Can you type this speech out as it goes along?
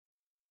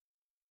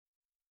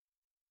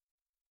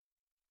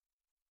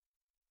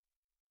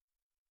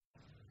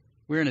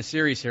We're in a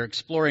series here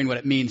exploring what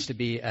it means to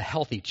be a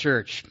healthy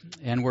church.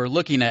 And we're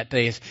looking at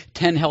these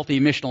 10 healthy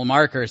missional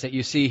markers that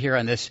you see here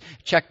on this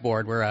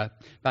checkboard. We're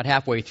about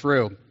halfway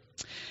through.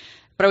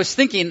 But I was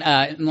thinking in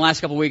the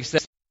last couple of weeks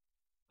that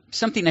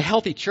something a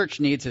healthy church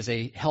needs is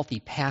a healthy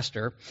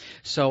pastor.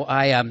 So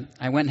I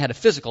went and had a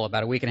physical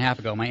about a week and a half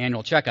ago, my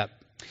annual checkup.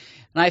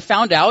 And I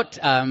found out,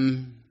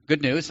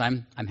 good news,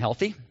 I'm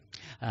healthy.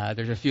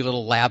 There's a few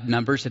little lab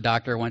numbers the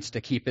doctor wants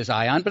to keep his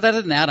eye on, but other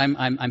than that,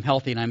 I'm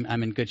healthy and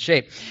I'm in good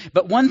shape.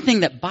 But one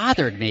thing that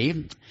bothered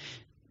me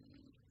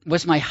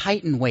was my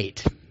height and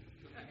weight.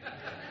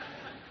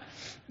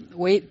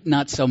 Weight,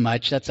 not so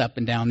much. That's up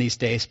and down these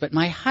days. But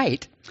my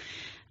height,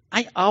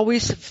 I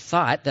always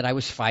thought that I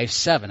was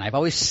 5'7". I've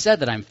always said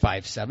that I'm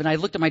 5'7". I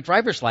looked at my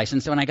driver's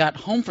license when I got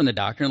home from the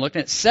doctor and looked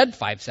and it said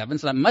 5'7",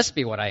 so that must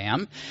be what I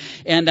am.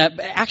 And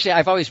actually,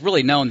 I've always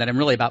really known that I'm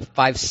really about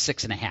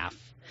 5'6.5".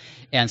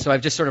 And so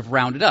I've just sort of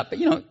rounded up.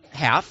 But,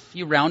 half,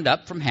 you round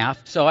up from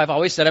half. So I've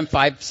always said I'm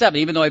 5'7",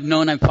 even though I've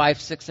known I'm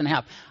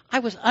 5'6.5". I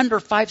was under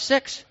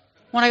 5'6"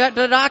 when I got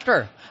to the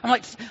doctor.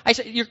 I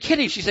said, you're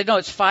kidding. She said, no,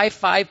 it's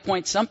 5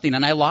 point something.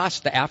 And I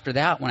lost after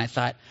that when I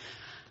thought,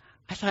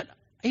 I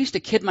used to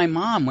kid my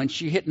mom when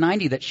she hit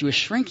 90 that she was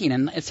shrinking,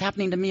 and it's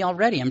happening to me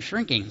already. I'm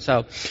shrinking.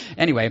 So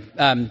anyway,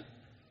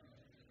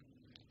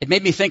 it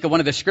made me think of one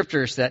of the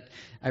scriptures that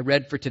I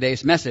read for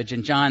today's message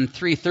in John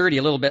 3:30,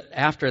 a little bit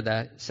after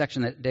the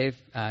section that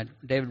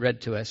David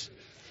read to us.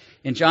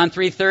 In John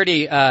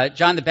 3:30,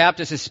 John the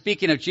Baptist is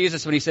speaking of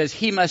Jesus when he says,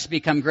 he must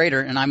become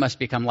greater and I must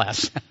become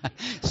less.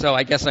 So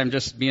I guess I'm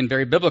just being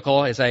very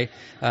biblical as I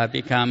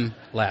become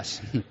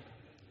less.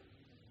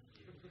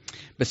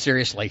 But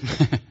seriously,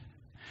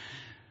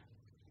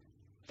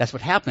 that's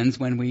what happens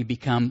when we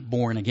become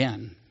born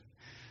again.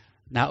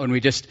 Not when we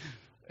just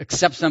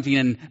accept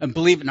something and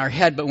believe it in our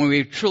head, but when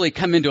we truly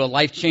come into a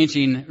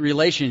life-changing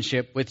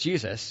relationship with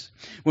Jesus.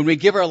 When we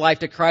give our life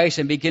to Christ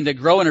and begin to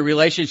grow in a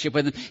relationship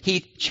with Him, He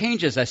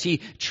changes us. He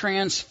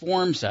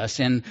transforms us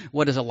in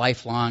what is a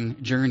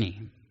lifelong journey.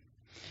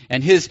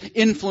 And His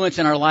influence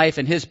in our life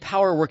and His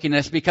power working in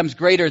us becomes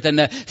greater than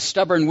the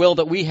stubborn will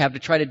that we have to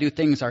try to do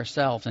things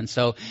ourselves. And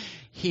so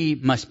He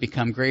must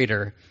become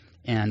greater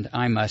and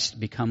I must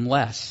become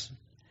less,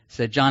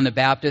 said John the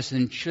Baptist,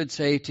 and should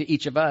say to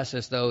each of us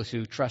as those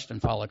who trust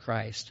and follow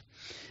Christ.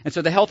 And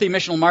so the healthy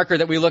missional marker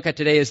that we look at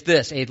today is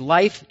this: a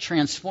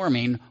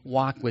life-transforming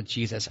walk with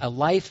Jesus. A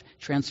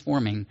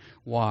life-transforming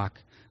walk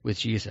with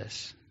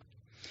Jesus.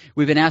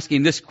 We've been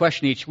asking this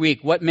question each week: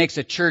 what makes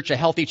a church a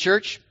healthy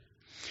church?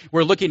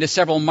 We're looking to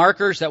several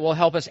markers that will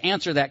help us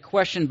answer that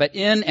question, but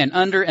in and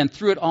under and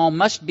through it all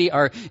must be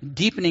our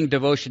deepening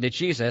devotion to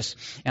Jesus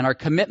and our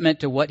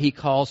commitment to what He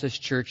calls His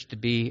church to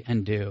be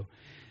and do.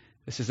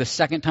 This is the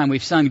second time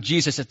we've sung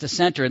Jesus at the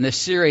center in this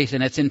series,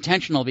 and it's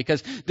intentional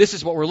because this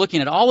is what we're looking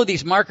at. All of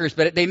these markers,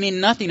 but they mean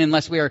nothing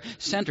unless we are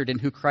centered in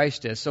who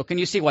Christ is. So can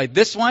you see why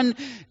this one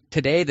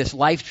today, this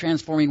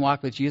life-transforming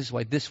walk with Jesus,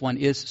 why this one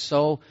is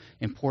so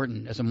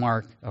important as a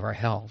mark of our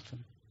health?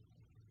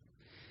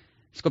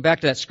 Let's go back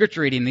to that scripture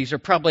reading. These are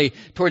probably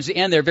towards the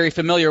end. They're very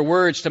familiar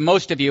words to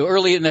most of you.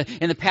 Early in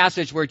the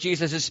passage where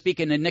Jesus is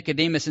speaking to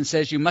Nicodemus and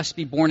says, you must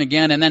be born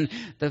again. And then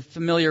the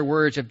familiar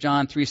words of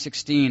John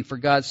 3:16. For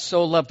God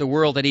so loved the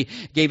world that He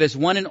gave His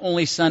one and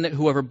only Son, that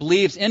whoever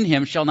believes in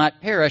Him shall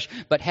not perish,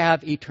 but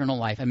have eternal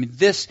life. I mean,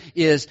 this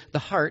is the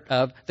heart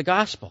of the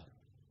gospel.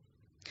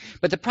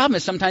 But the problem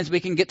is sometimes we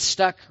can get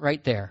stuck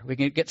right there. We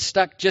can get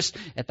stuck just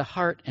at the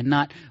heart and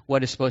not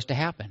what is supposed to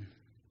happen.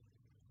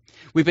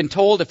 We've been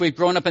told, if we've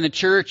grown up in the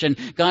church and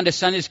gone to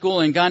Sunday school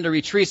and gone to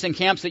retreats and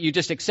camps, that you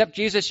just accept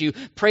Jesus, you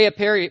pray a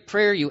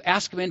prayer, you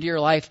ask Him into your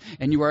life,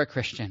 and you are a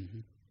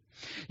Christian.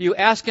 You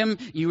ask Him,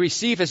 you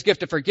receive His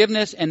gift of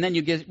forgiveness, and then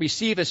you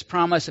receive His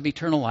promise of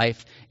eternal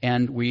life,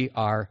 and we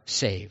are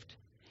saved.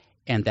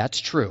 And that's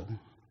true.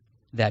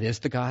 That is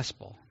the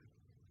gospel.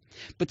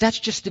 But that's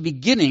just the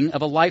beginning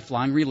of a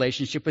lifelong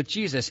relationship with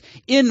Jesus,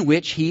 in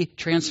which He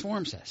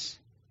transforms us.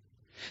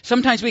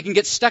 Sometimes we can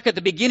get stuck at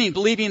the beginning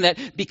believing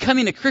that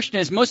becoming a Christian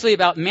is mostly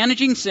about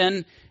managing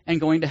sin and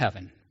going to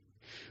heaven.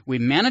 We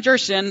manage our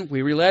sin,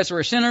 we realize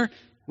we're a sinner,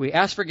 we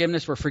ask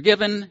forgiveness, we're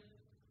forgiven,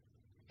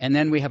 and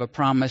then we have a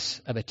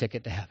promise of a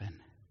ticket to heaven.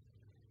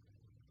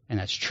 And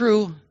that's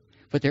true,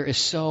 but there is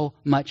so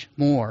much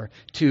more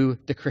to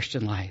the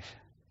Christian life.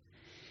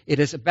 It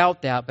is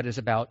about that, but it is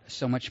about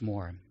so much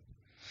more.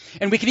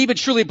 And we can even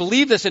truly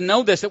believe this and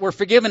know this, that we're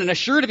forgiven and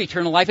assured of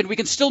eternal life, and we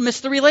can still miss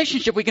the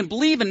relationship. We can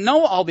believe and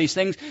know all these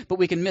things, but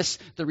we can miss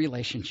the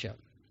relationship.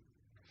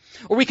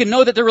 Or we can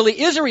know that there really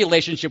is a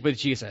relationship with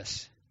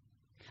Jesus.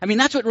 I mean,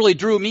 that's what really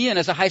drew me in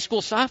as a high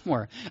school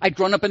sophomore. I'd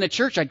grown up in the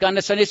church, I'd gone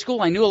to Sunday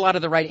school, I knew a lot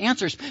of the right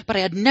answers, but I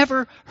had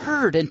never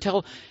heard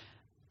until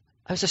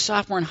I was a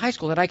sophomore in high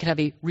school that I could have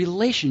a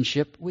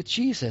relationship with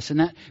Jesus, and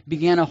that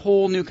began a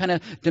whole new kind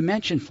of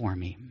dimension for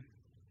me.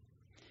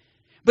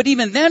 But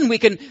even then, we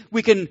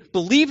can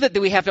believe that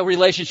we have a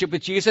relationship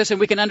with Jesus, and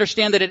we can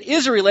understand that it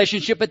is a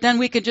relationship, but then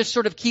we can just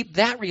sort of keep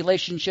that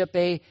relationship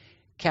a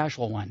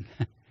casual one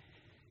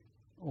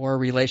or a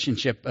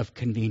relationship of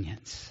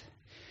convenience.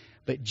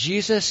 But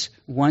Jesus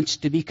wants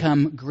to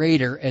become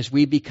greater as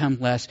we become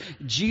less.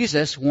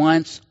 Jesus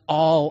wants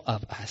all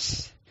of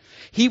us.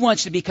 He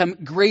wants to become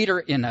greater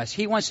in us.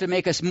 He wants to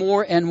make us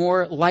more and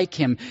more like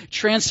Him,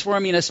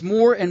 transforming us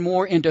more and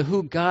more into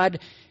who God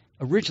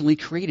originally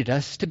created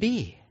us to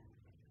be.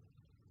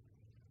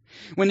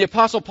 When the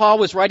Apostle Paul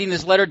was writing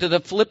this letter to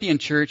the Philippian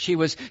church, he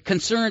was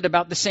concerned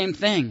about the same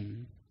thing.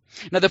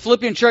 Now, the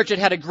Philippian church had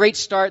had a great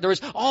start. There was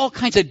all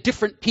kinds of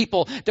different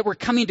people that were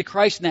coming to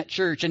Christ in that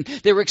church, and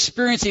they were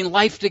experiencing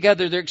life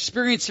together. They're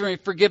experiencing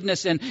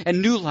forgiveness and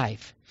new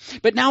life.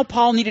 But now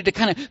Paul needed to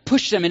kind of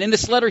push them, and in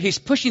this letter, he's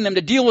pushing them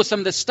to deal with some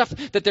of the stuff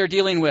that they're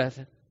dealing with.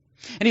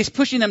 And he's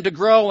pushing them to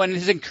grow, and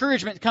his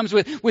encouragement comes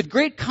with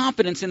great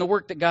confidence in the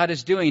work that God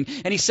is doing.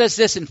 And he says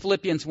this in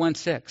Philippians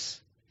 1:6.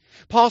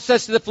 Paul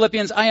says to the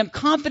Philippians, I am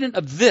confident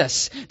of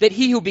this, that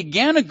he who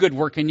began a good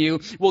work in you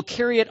will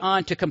carry it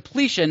on to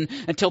completion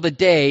until the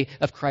day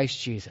of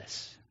Christ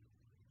Jesus.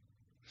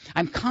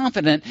 I'm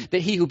confident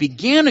that he who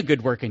began a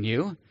good work in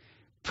you,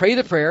 pray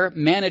the prayer,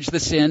 manage the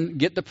sin,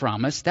 get the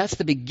promise, that's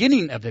the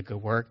beginning of the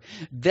good work,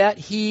 that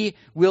he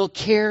will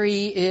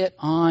carry it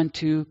on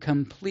to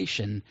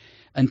completion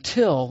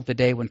until the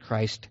day when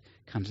Christ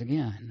comes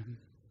again.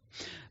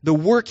 The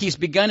work He's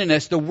begun in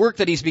us, the work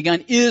that He's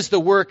begun is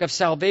the work of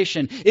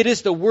salvation. It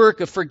is the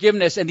work of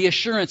forgiveness and the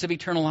assurance of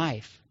eternal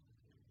life.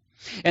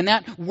 And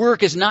that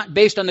work is not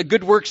based on the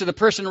good works of the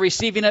person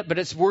receiving it, but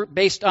it's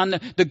based on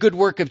the good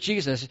work of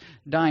Jesus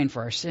dying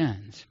for our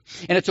sins.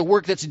 And it's a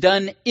work that's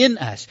done in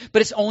us,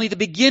 but it's only the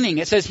beginning.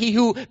 It says, He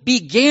who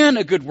began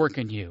a good work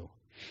in you.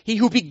 He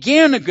who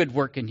began a good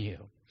work in you.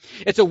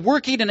 It's a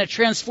working and a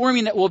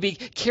transforming that will be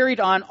carried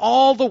on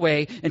all the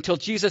way until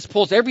Jesus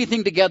pulls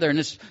everything together in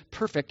His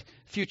perfect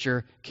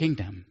future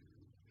kingdom.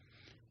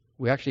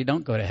 We actually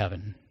don't go to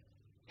heaven.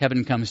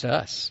 Heaven comes to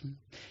us.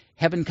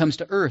 Heaven comes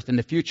to earth in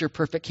the future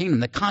perfect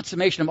kingdom. The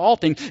consummation of all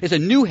things is a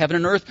new heaven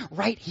and earth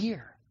right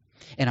here.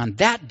 And on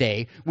that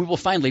day, we will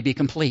finally be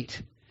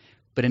complete.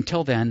 But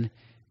until then,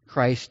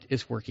 Christ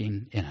is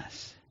working in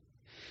us.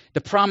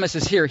 The promise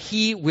is here.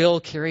 He will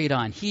carry it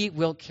on. He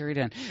will carry it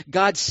on.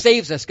 God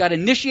saves us. God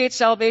initiates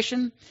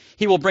salvation.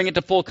 He will bring it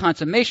to full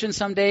consummation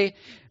someday.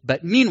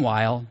 But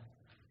meanwhile,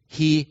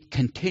 He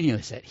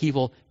continues it. He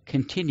will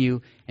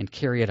continue and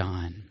carry it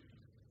on.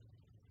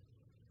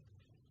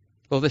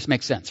 Well, this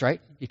makes sense,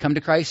 right? You come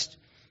to Christ,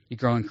 you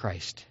grow in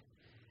Christ.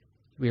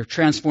 We are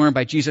transformed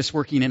by Jesus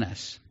working in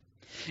us.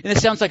 And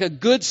this sounds like a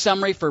good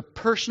summary for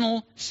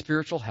personal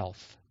spiritual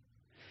health.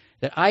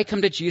 That I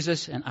come to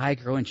Jesus and I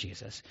grow in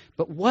Jesus.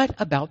 But what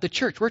about the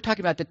church? We're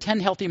talking about the 10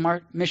 healthy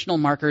missional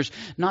markers,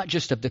 not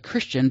just of the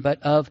Christian,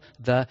 but of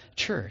the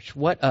church.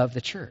 What of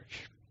the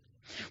church?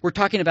 We're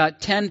talking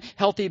about 10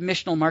 healthy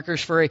missional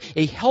markers for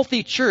a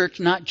healthy church,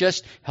 not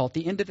just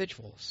healthy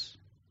individuals.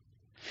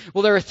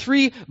 Well, there are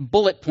 3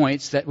 bullet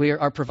points that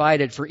are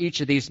provided for each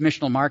of these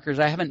missional markers.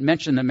 I haven't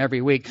mentioned them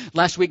every week.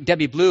 Last week,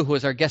 Debbie Blue, who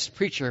was our guest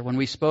preacher when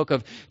we spoke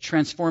of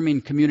transforming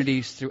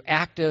communities through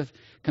active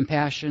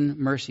compassion,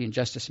 mercy, and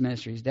justice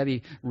ministries,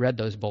 Debbie read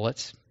those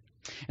bullets.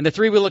 And the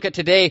 3 we look at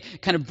today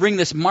kind of bring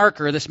this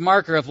marker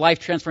of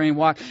life-transforming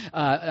walk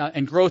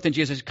and growth in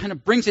Jesus, kind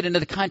of brings it into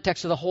the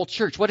context of the whole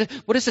church. What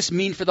does this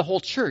mean for the whole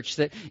church?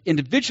 That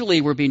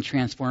individually we're being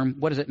transformed.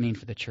 What does it mean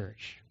for the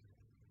church?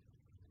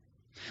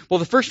 Well,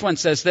 the first one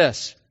says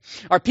this.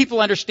 Our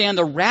people understand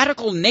the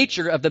radical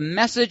nature of the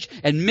message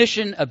and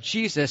mission of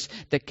Jesus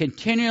that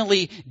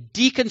continually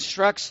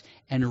deconstructs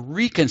and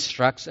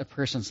reconstructs a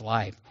person's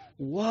life.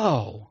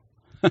 Whoa.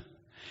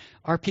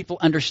 Our people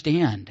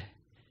understand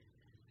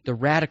the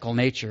radical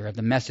nature of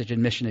the message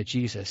and mission of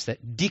Jesus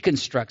that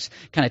deconstructs,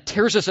 kind of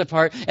tears us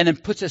apart, and then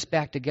puts us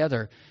back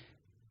together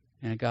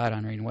in a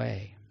God-honoring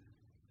way.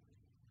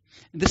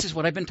 This is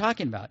what I've been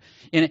talking about.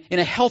 In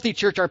a healthy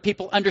church, our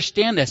people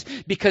understand this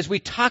because we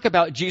talk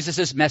about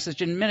Jesus'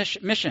 message and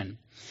mission.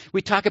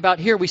 We talk about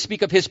here, we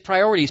speak of His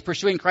priorities.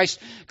 Pursuing Christ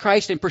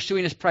and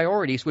pursuing His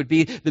priorities would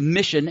be the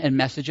mission and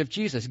message of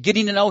Jesus.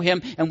 Getting to know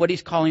Him and what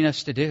He's calling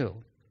us to do.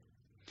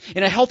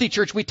 In a healthy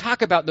church, we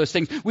talk about those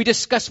things. We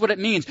discuss what it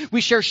means.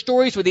 We share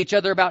stories with each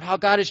other about how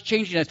God is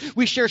changing us.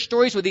 We share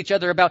stories with each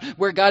other about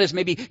where God is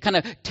maybe kind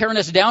of tearing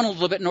us down a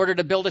little bit in order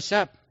to build us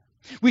up.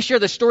 We share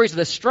the stories of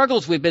the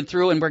struggles we've been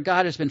through and where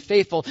God has been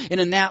faithful.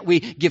 And in that, we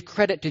give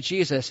credit to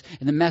Jesus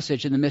and the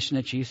message and the mission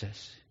of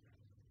Jesus.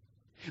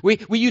 We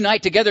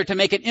unite together to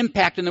make an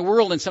impact in the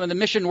world in some of the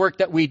mission work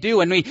that we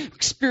do, and we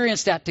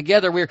experience that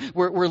together.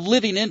 We're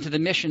living into the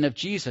mission of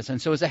Jesus.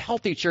 And so as a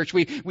healthy church,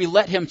 we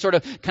let Him sort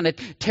of kind of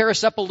tear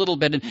us up a little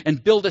bit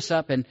and build us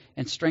up and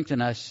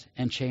strengthen us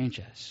and change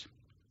us.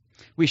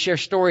 We share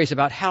stories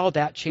about how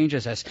that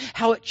changes us,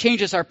 how it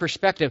changes our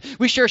perspective.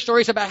 We share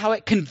stories about how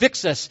it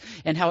convicts us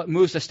and how it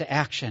moves us to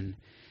action.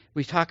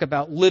 We talk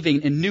about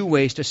living in new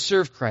ways to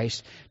serve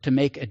Christ, to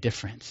make a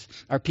difference.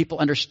 Our people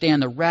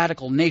understand the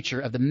radical nature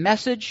of the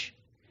message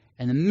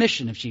and the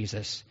mission of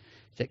Jesus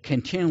that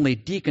continually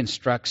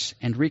deconstructs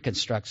and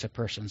reconstructs a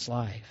person's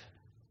life.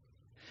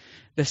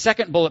 The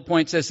second bullet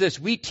point says this: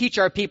 we teach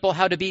our people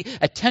how to be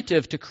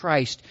attentive to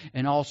Christ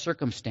in all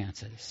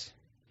circumstances.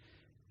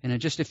 And in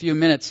just a few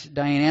minutes,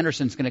 Diane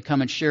Anderson's going to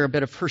come and share a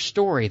bit of her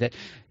story that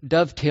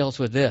dovetails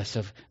with this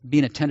of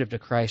being attentive to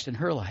Christ in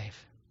her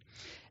life.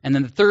 And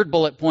then the third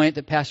bullet point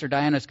that Pastor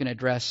Diana is going to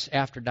address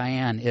after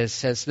Diane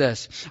says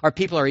this: our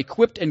people are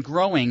equipped and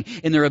growing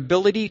in their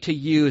ability to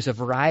use a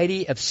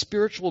variety of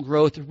spiritual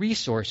growth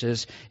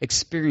resources,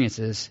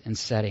 experiences, and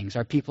settings.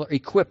 Our people are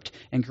equipped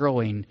and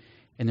growing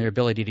in their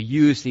ability to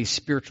use these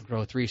spiritual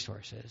growth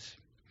resources.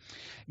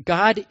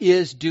 God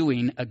is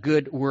doing a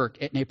good work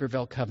at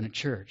Naperville Covenant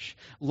Church.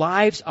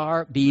 Lives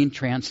are being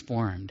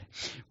transformed.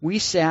 We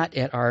sat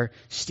at our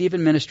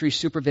Stephen Ministry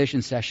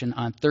supervision session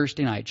on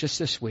Thursday night, just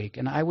this week,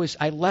 and I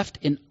left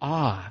in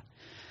awe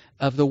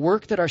of the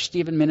work that our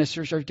Stephen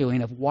ministers are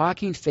doing, of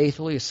walking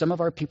faithfully as some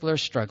of our people are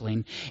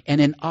struggling,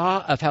 and in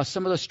awe of how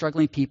some of those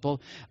struggling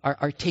people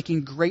are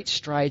taking great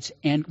strides,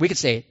 and we could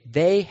say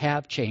they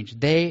have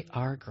changed. They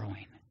are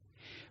growing.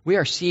 We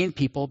are seeing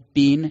people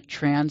being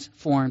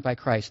transformed by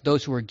Christ.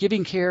 Those who are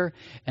giving care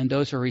and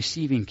those who are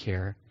receiving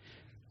care.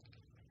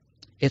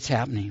 It's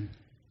happening.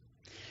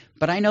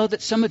 But I know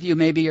that some of you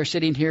maybe are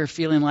sitting here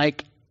feeling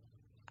like,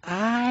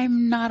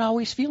 I'm not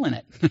always feeling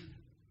it.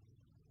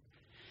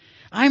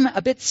 I'm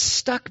a bit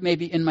stuck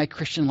maybe in my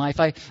Christian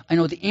life. I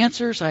know the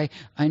answers. I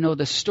know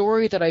the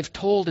story that I've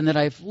told and that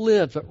I've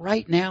lived. But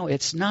right now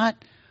it's not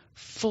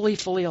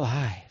fully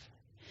alive.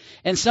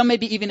 And some may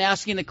be even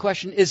asking the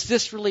question, is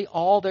this really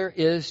all there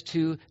is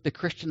to the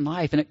Christian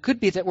life? And it could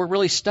be that we're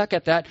really stuck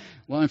at that,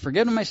 well, I'm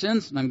forgiven my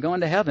sins and I'm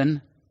going to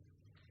heaven.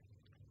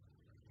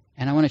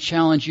 And I want to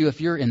challenge you,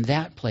 if you're in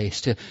that place,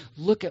 to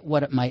look at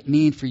what it might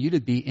mean for you to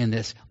be in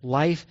this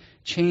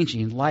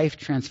life-changing,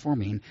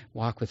 life-transforming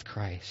walk with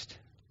Christ.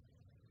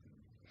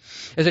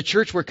 As a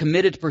church, we're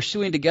committed to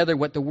pursuing together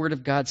what the Word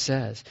of God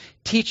says,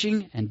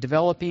 teaching and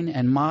developing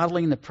and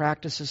modeling the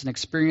practices and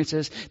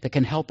experiences that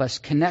can help us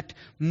connect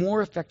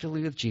more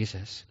effectively with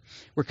Jesus.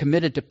 We're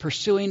committed to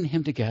pursuing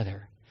Him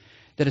together.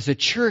 That as a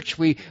church,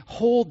 we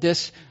hold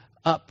this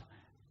up,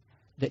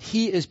 that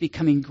He is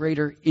becoming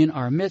greater in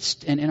our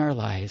midst and in our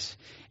lives,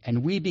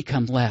 and we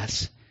become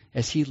less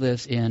as He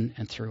lives in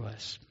and through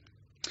us.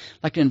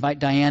 I'd like to invite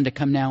Diane to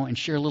come now and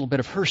share a little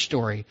bit of her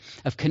story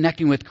of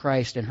connecting with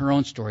Christ and her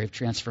own story of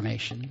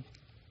transformation.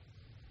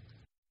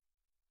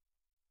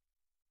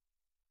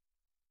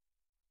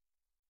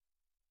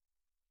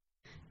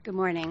 Good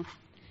morning.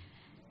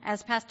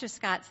 As Pastor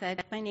Scott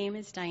said, my name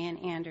is Diane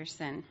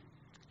Anderson,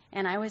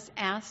 and I was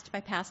asked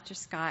by Pastor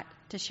Scott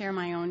to share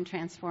my own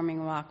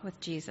transforming walk with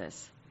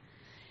Jesus.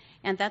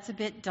 And that's a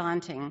bit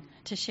daunting,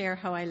 to share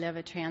how I live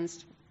a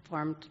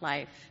transformed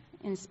life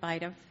in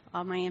spite of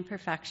all my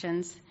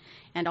imperfections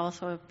and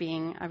also of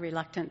being a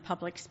reluctant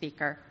public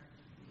speaker.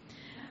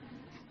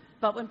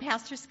 But when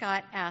Pastor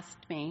Scott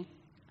asked me,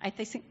 I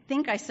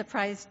think I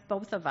surprised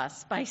both of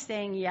us by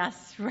saying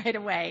yes right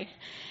away.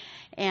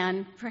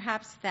 And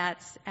perhaps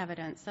that's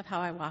evidence of how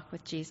I walk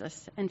with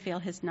Jesus and feel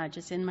His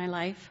nudges in my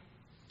life.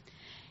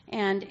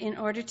 And in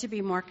order to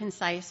be more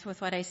concise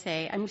with what I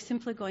say, I'm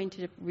simply going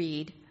to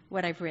read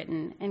what I've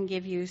written and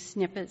give you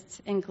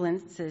snippets and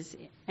glimpses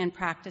and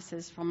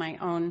practices from my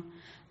own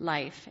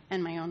life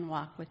and my own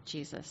walk with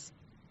Jesus.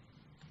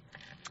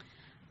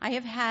 I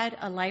have had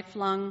a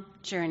lifelong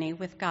journey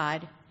with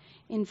God,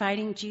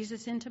 inviting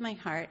Jesus into my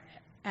heart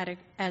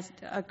as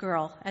a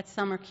girl at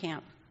summer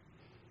camp.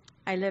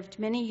 I lived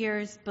many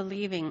years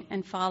believing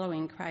and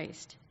following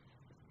Christ.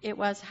 It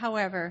was,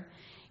 however,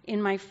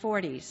 in my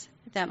 40s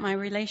that my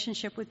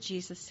relationship with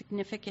Jesus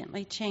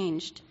significantly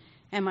changed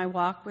and my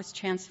walk was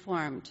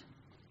transformed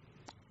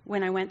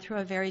when I went through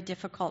a very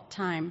difficult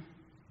time.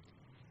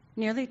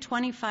 Nearly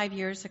 25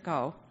 years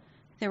ago,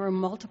 there were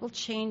multiple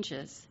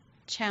changes,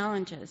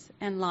 challenges,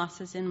 and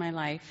losses in my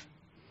life.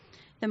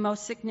 The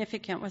most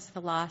significant was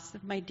the loss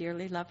of my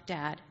dearly loved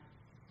dad.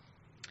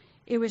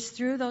 It was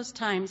through those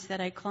times that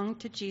I clung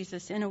to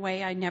Jesus in a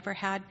way I never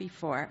had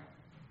before.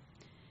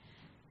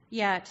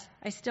 Yet,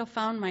 I still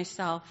found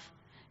myself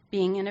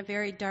being in a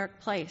very dark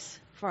place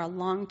for a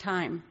long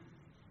time.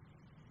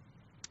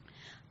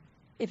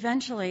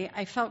 Eventually,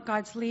 I felt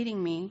God's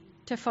leading me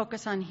to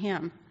focus on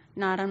Him,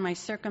 not on my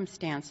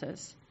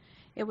circumstances.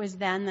 It was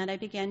then that I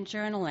began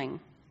journaling.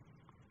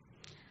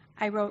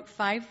 I wrote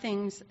 5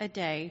 things a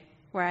day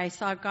where I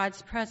saw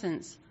God's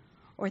presence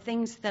or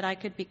things that I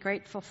could be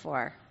grateful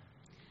for.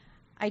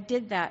 I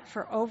did that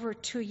for over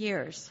 2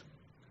 years.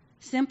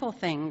 Simple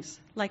things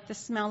like the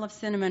smell of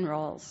cinnamon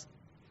rolls,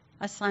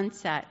 a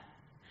sunset,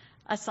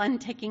 a son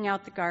taking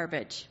out the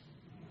garbage,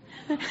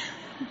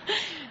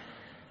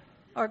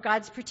 or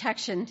God's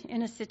protection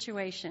in a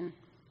situation.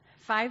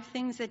 5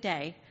 things a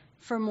day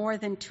for more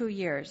than 2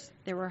 years.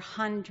 There were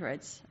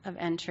hundreds of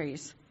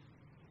entries.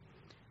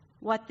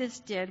 What this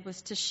did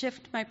was to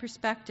shift my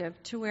perspective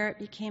to where it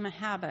became a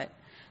habit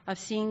of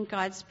seeing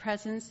God's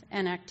presence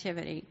and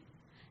activity.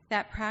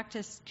 That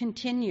practice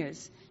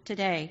continues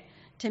today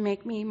to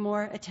make me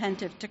more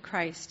attentive to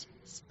Christ's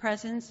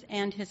presence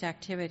and His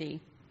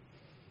activity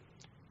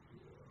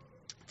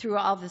through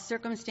all the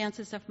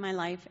circumstances of my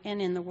life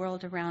and in the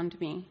world around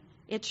me.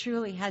 It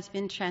truly has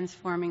been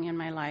transforming in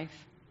my life.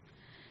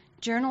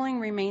 Journaling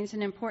remains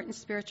an important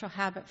spiritual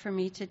habit for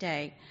me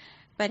today,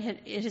 but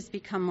it has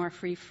become more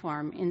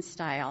free-form in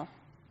style.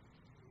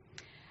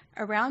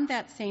 Around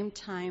that same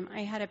time,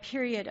 I had a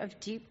period of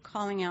deep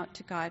calling out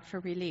to God for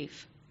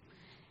relief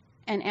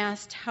and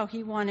asked how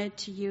He wanted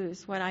to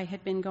use what I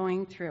had been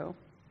going through.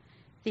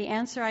 The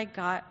answer I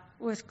got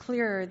was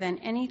clearer than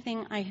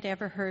anything I had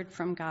ever heard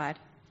from God.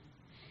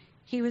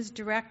 He was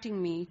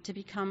directing me to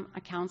become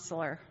a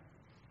counselor.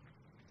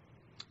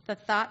 The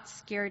thought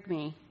scared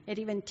me. It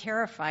even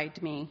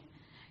terrified me,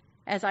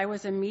 as I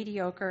was a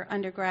mediocre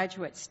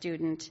undergraduate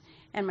student,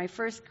 and my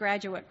first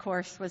graduate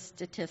course was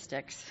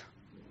statistics.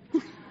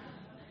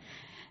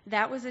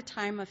 That was a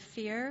time of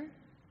fear,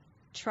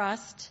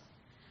 trust,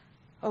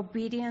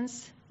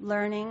 obedience,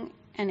 learning,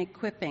 and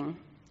equipping.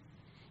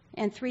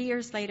 And 3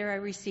 years later, I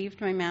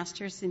received my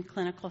master's in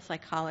clinical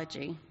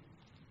psychology.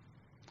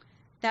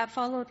 That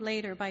followed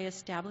later by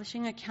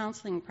establishing a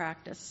counseling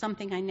practice,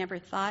 something I never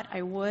thought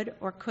I would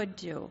or could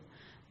do,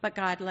 but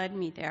God led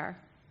me there.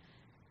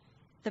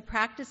 The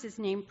practice is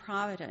named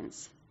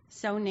Providence,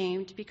 so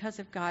named because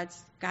of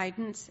God's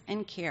guidance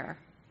and care.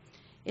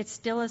 It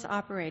still is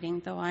operating,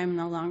 though I am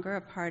no longer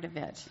a part of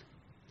it.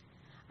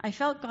 I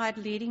felt God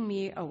leading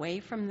me away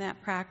from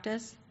that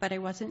practice, but I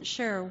wasn't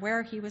sure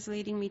where He was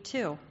leading me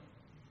to.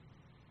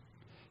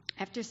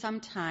 After some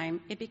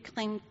time, it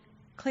became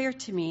clear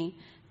to me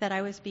that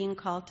I was being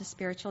called to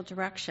spiritual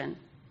direction.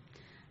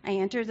 I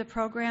entered the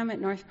program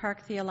at North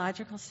Park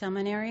Theological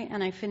Seminary,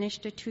 and I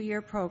finished a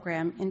 2-year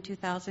program in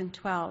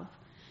 2012.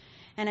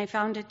 And I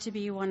found it to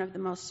be one of the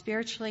most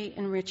spiritually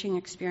enriching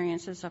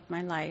experiences of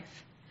my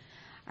life.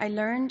 I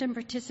learned and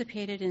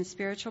participated in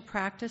spiritual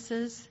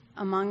practices,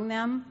 among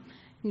them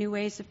new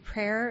ways of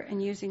prayer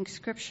and using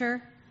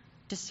scripture,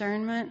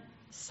 discernment,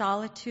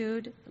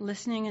 solitude,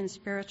 listening, and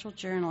spiritual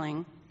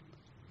journaling.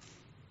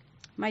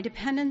 My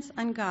dependence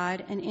on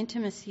God and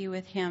intimacy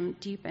with Him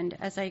deepened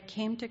as I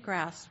came to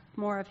grasp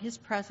more of His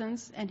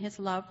presence and His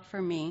love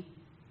for me,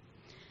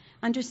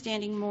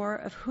 understanding more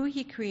of who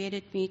He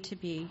created me to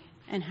be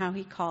and how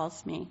He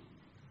calls me.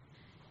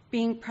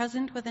 Being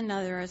present with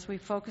another as we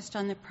focused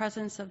on the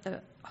presence of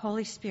the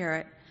Holy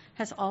Spirit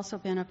has also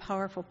been a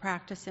powerful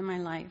practice in my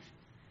life.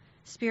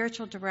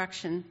 Spiritual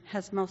direction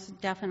has most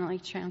definitely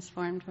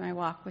transformed my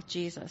walk with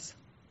Jesus.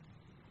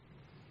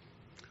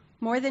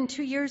 More than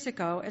 2 years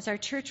ago, as our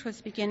church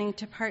was beginning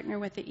to partner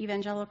with the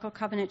Evangelical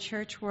Covenant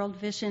Church, World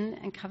Vision,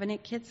 and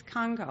Covenant Kids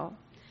Congo,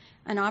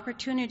 an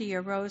opportunity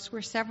arose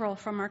where several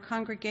from our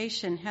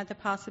congregation had the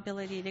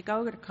possibility to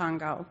go to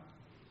Congo.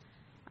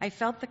 I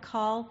felt the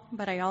call,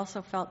 but I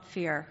also felt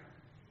fear.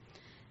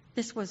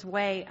 This was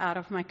way out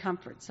of my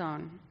comfort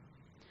zone.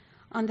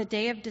 On the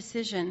day of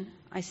decision,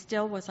 I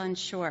still was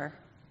unsure.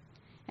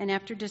 And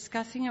after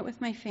discussing it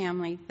with my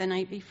family the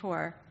night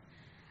before,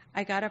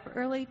 I got up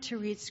early to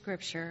read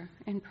scripture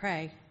and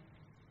pray.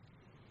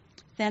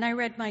 Then I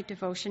read my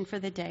devotion for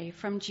the day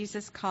from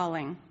Jesus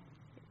Calling.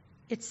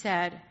 It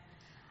said,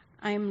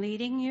 I am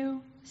leading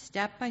you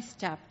step by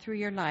step through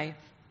your life.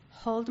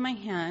 Hold my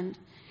hand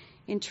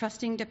in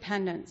trusting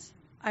dependence.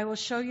 I will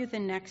show you the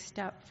next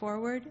step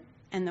forward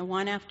and the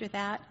one after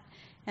that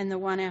and the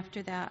one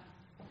after that.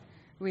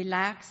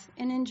 Relax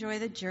and enjoy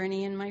the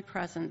journey in my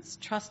presence,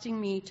 trusting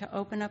me to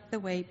open up the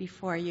way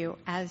before you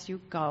as you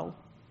go.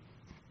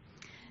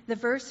 The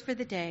verse for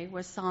the day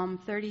was Psalm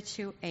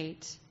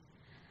 32:8.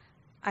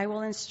 I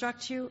will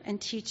instruct you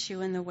and teach you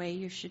in the way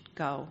you should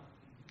go.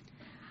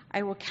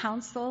 I will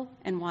counsel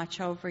and watch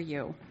over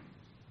you.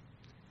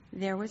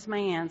 There was my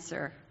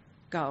answer.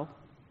 Go.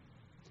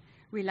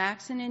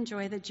 Relax and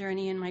enjoy the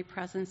journey in my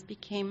presence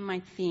became my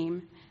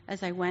theme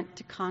as I went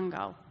to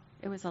Congo.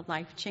 It was a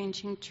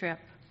life-changing trip.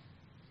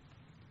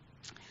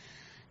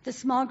 The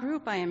small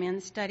group I am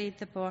in studied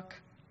the book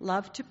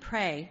Love to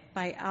Pray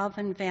by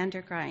Alvin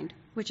Vandergrind,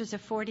 which is a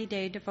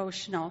 40-day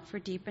devotional for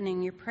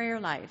deepening your prayer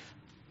life.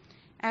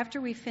 After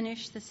we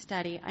finished the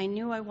study, I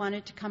knew I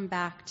wanted to come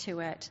back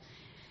to it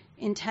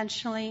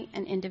intentionally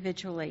and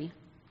individually.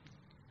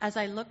 As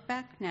I look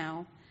back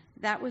now,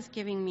 that was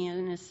giving me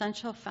an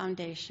essential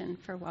foundation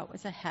for what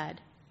was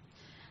ahead.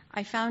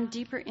 I found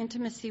deeper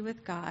intimacy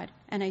with God,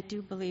 and I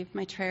do believe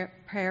my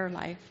prayer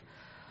life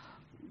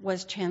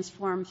was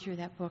transformed through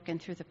that book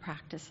and through the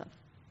practice of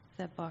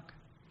the book.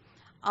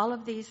 All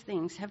of these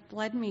things have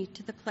led me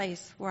to the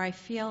place where I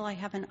feel I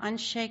have an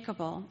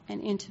unshakable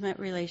and intimate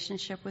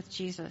relationship with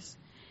Jesus.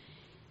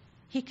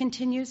 He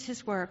continues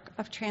His work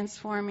of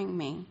transforming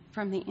me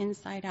from the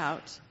inside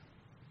out.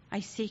 I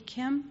seek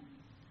Him,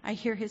 I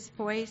hear His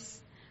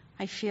voice,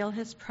 I feel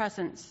His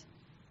presence.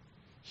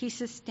 He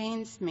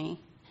sustains me,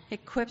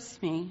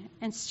 equips me,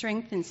 and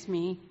strengthens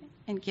me,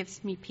 and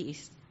gives me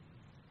peace.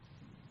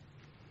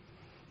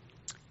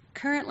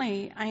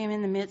 Currently, I am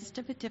in the midst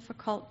of a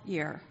difficult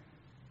year.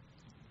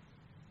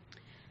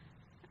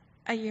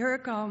 A year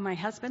ago, my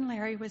husband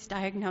Larry was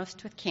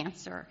diagnosed with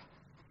cancer.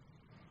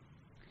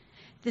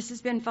 This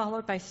has been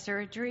followed by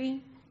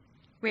surgery,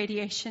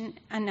 radiation,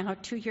 and now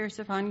 2 years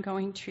of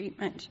ongoing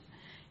treatment,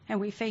 and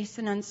we face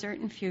an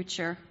uncertain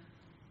future.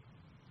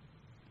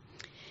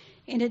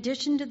 In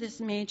addition to this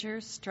major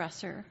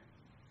stressor,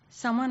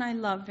 someone I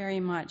love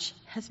very much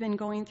has been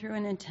going through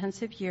an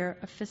intensive year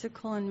of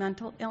physical and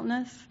mental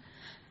illness,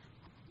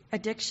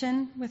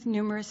 addiction, with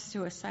numerous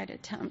suicide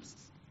attempts.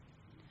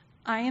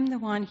 I am the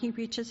one he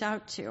reaches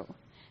out to,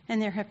 and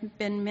there have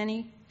been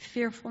many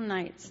fearful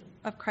nights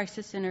of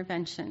crisis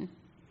intervention.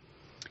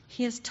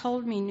 He has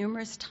told me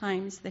numerous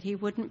times that he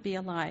wouldn't be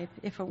alive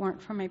if it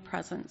weren't for my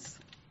presence.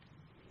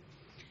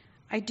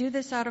 I do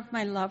this out of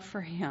my love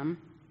for him,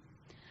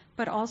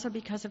 but also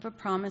because of a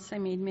promise I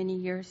made many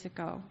years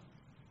ago.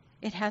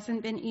 It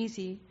hasn't been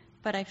easy,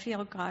 but I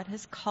feel God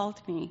has called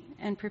me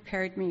and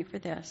prepared me for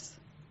this.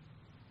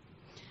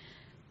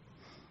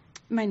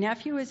 My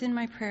nephew is in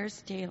my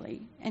prayers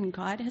daily, and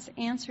God has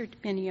answered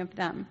many of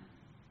them.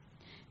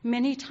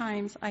 Many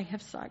times I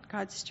have sought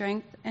God's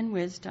strength and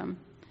wisdom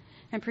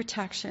and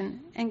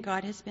protection, and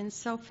God has been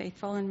so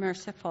faithful and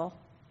merciful.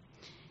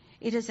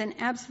 It is an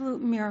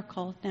absolute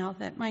miracle now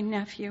that my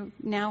nephew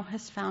now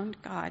has found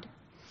God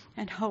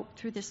and hope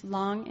through this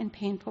long and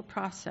painful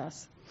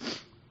process.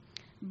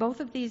 Both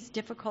of these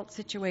difficult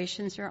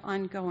situations are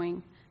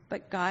ongoing,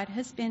 but God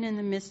has been in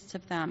the midst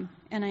of them,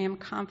 and I am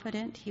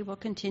confident he will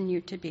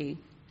continue to be.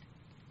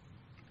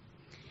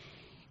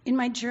 In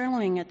my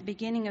journaling at the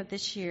beginning of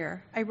this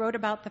year, I wrote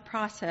about the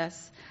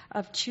process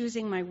of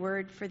choosing my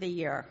word for the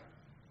year.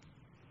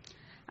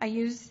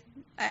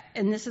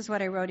 And this is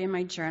what I wrote in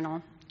my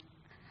journal.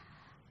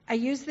 I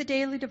use the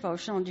daily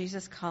devotional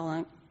Jesus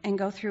Calling and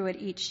go through it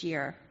each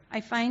year. I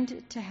find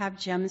it to have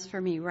gems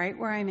for me right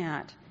where I'm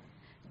at.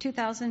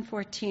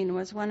 2014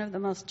 was one of the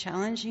most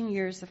challenging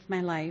years of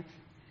my life.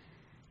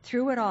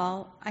 Through it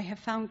all, I have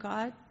found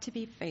God to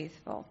be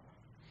faithful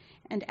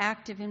and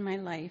active in my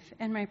life,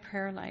 and my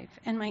prayer life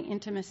and my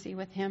intimacy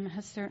with him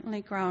has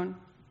certainly grown.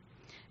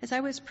 As I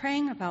was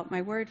praying about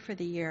my word for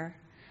the year,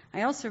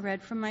 I also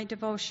read from my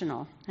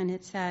devotional, and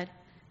it said,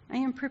 I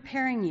am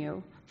preparing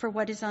you for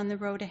what is on the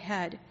road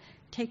ahead.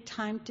 Take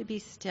time to be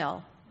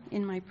still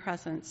in my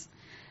presence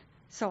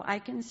so I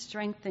can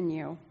strengthen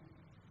you.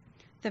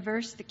 The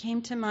verse that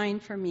came to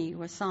mind for me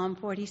was Psalm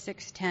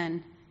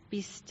 46:10.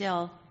 Be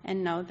still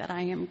and know that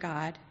I am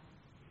God.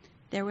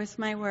 There was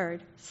my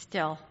word,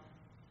 still.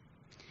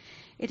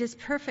 It is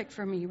perfect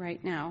for me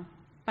right now.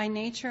 By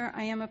nature,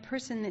 I am a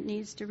person that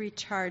needs to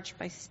recharge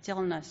by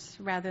stillness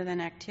rather than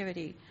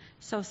activity,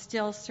 so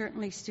still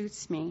certainly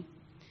suits me.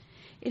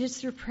 It is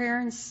through prayer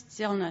and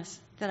stillness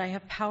that I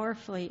have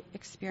powerfully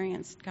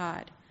experienced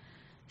God.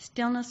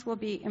 Stillness will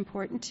be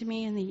important to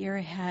me in the year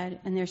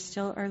ahead, and there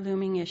still are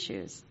looming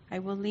issues. I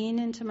will lean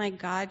into my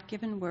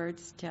God-given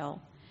word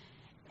still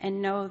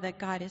and know that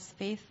God is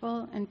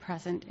faithful and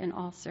present in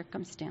all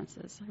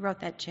circumstances. I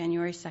wrote that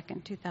January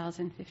 2nd,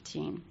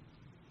 2015.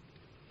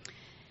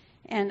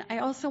 And I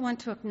also want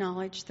to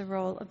acknowledge the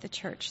role of the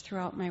church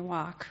throughout my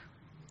walk.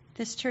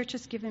 This church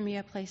has given me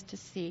a place to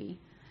see,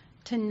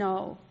 to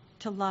know,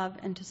 to love,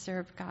 and to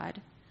serve God.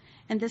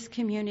 And this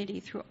community,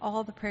 through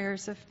all the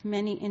prayers of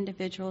many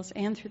individuals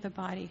and through the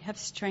body, have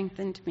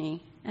strengthened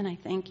me, and I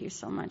thank you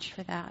so much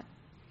for that.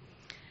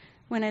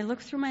 When I look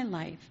through my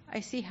life,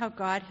 I see how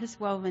God has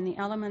woven the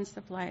elements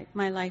of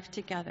my life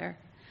together.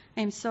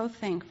 I am so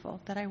thankful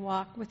that I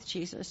walk with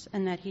Jesus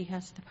and that he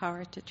has the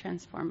power to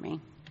transform me.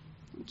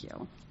 Thank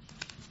you.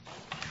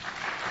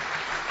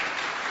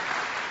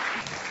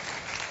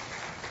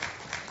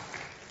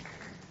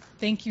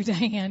 Thank you,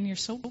 Diane. You're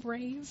so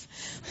brave.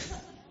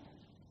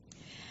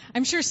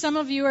 I'm sure some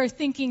of you are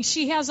thinking,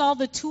 she has all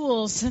the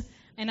tools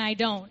and I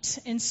don't.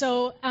 And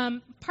so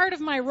part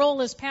of my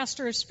role as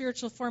pastor of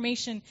spiritual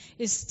formation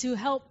is to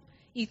help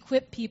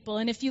equip people.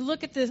 And if you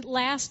look at the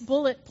last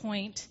bullet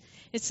point,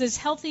 it says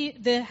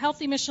the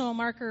healthy missional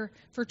marker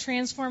for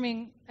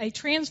transforming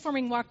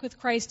walk with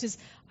Christ is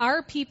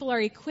our people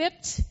are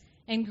equipped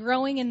and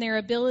growing in their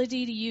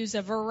ability to use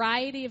a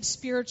variety of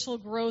spiritual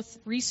growth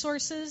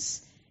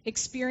resources,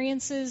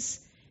 experiences,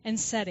 and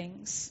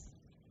settings.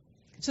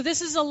 So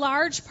this is a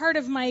large part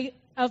of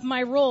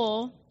my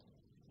role,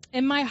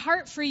 and my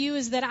heart for you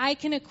is that I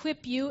can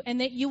equip you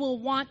and that you will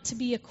want to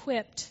be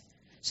equipped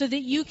so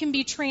that you can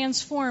be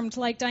transformed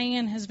like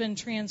Diane has been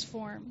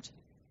transformed.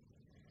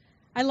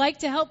 I like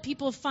to help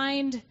people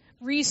find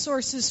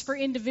resources for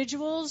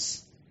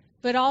individuals,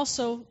 but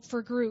also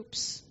for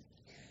groups.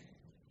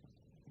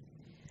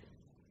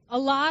 A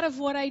lot of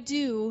what I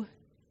do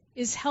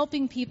is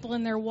helping people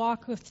in their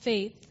walk with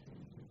faith.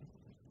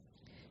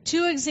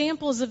 2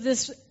 examples of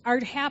this are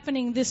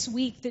happening this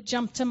week that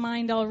jump to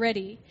mind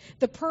already.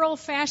 The Pearl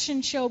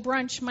Fashion Show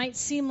brunch might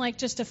seem like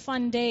just a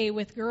fun day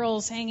with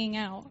girls hanging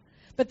out.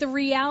 But the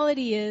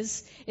reality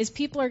is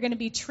people are going to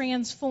be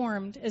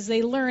transformed as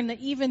they learn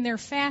that even their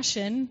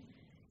fashion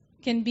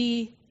can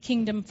be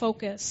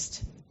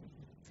kingdom-focused.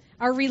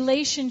 Our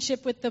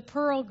relationship with the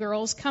Pearl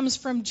Girls comes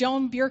from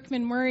Joan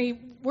Bjorkman Murray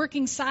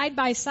working side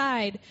by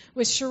side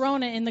with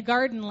Sharona in the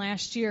garden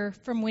last year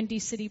from Windy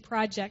City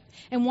Project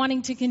and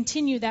wanting to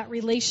continue that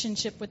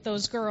relationship with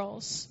those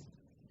girls.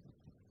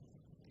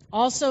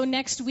 Also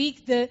next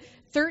week, the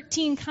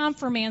 13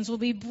 confirmands will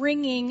be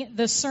bringing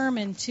the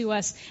sermon to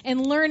us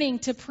and learning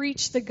to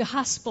preach the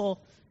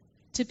gospel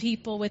to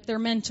people with their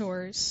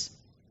mentors.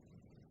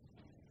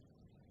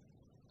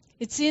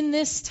 It's in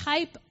this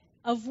type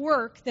of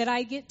work that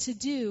I get to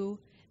do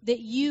that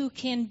you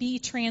can be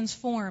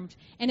transformed.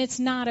 And it's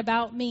not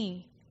about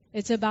me.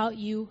 It's about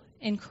you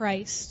and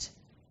Christ.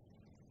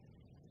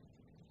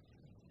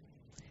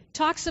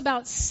 Talks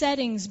about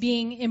settings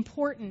being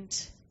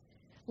important.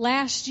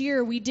 Last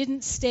year, we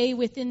didn't stay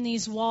within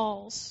these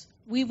walls.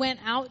 We went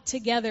out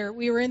together.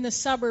 We were in the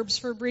suburbs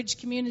for Bridge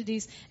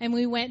Communities, and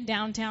we went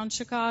downtown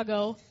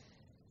Chicago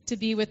to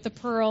be with the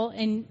Pearl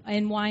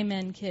and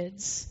Y-Men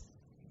kids.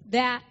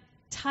 That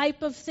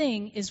type of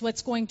thing is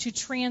what's going to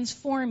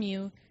transform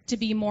you to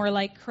be more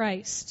like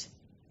Christ.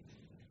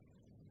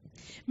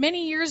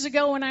 Many years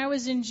ago when I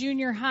was in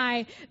junior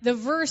high, the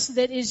verse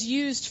that is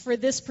used for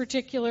this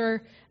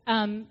particular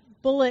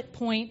bullet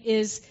point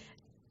is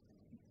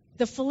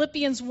the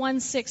Philippians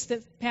 1:6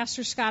 that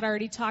Pastor Scott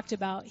already talked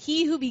about.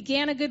 He who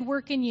began a good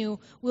work in you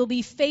will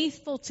be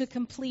faithful to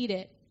complete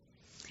it.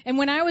 And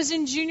when I was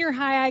in junior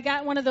high, I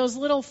got one of those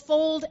little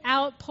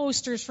fold-out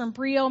posters from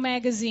Brio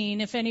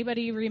magazine, if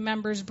anybody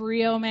remembers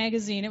Brio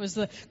magazine. It was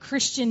the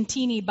Christian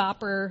teeny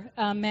bopper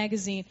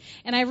magazine.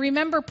 And I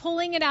remember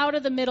pulling it out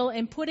of the middle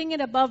and putting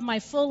it above my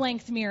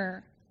full-length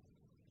mirror.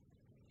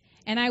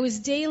 And I was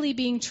daily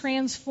being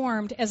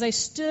transformed as I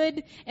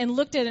stood and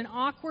looked at an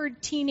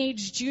awkward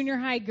teenage junior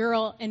high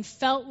girl and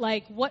felt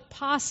like, what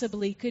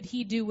possibly could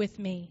he do with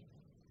me?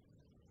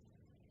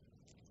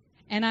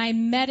 And I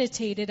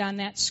meditated on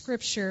that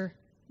scripture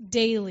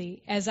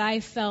daily as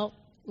I felt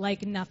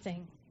like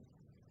nothing.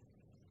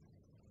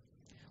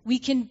 We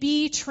can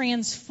be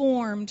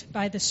transformed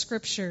by the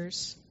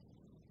scriptures.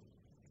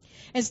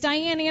 As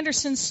Diane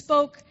Anderson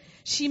spoke,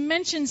 she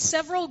mentioned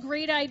several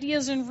great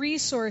ideas and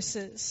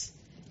resources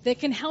that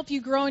can help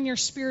you grow in your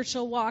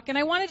spiritual walk. And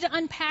I wanted to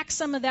unpack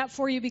some of that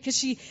for you because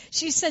she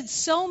said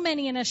so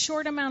many in a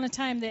short amount of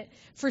time that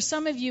for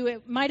some of you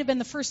it might have been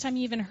the first time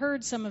you even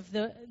heard some of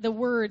the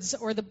words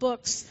or the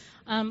books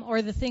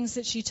or the things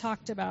that she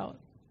talked about.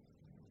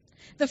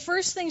 The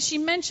first thing she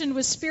mentioned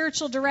was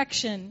spiritual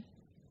direction.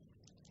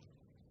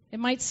 It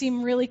might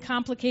seem really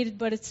complicated,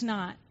 but it's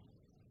not.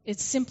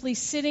 It's simply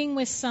sitting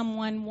with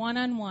someone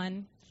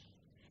one-on-one,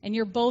 and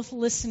you're both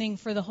listening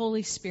for the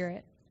Holy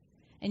Spirit.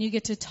 And you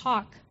get to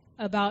talk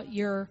about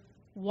your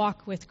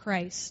walk with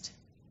Christ.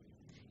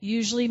 You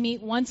usually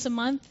meet once a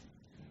month.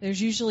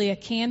 There's usually a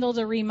candle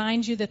to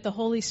remind you that the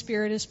Holy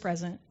Spirit is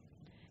present.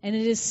 And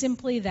it is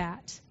simply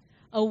that,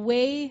 a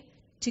way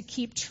to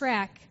keep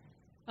track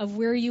of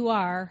where you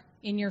are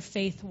in your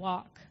faith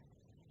walk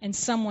and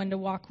someone to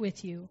walk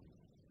with you.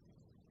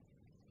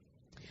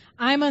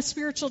 I'm a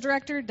spiritual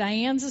director,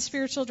 Diane's a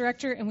spiritual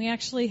director, and we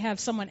actually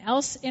have someone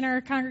else in our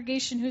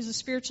congregation who's a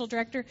spiritual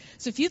director.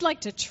 So if you'd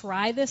like to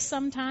try this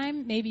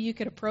sometime, maybe you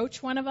could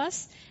approach one of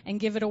us and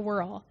give it a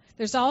whirl.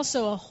 There's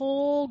also a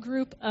whole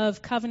group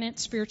of covenant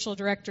spiritual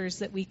directors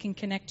that we can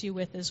connect you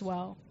with as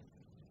well.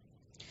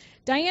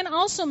 Diane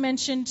also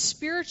mentioned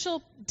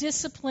spiritual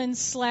disciplines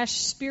 /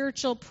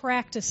 spiritual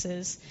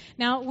practices.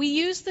 Now, we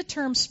use the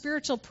term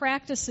spiritual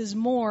practices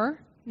more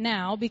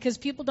now because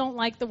people don't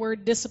like the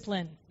word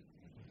discipline.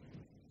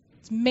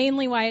 It's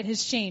mainly why it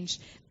has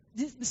changed.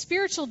 The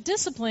spiritual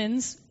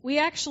disciplines, we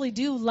actually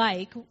do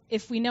like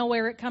if we know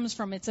where it comes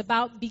from. It's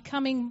about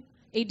becoming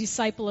a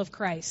disciple of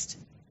Christ.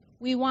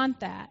 We want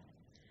that.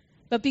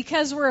 But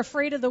because we're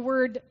afraid of the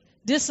word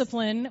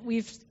discipline,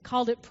 we've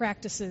called it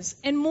practices.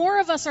 And more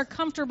of us are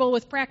comfortable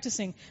with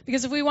practicing.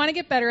 Because if we want to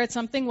get better at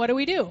something, what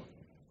do?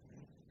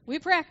 We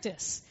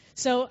practice.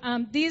 So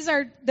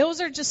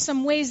those are just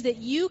some ways that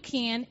you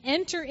can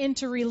enter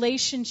into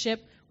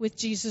relationship with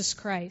Jesus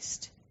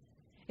Christ.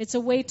 It's a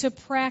way to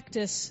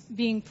practice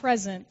being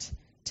present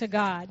to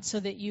God so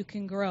that you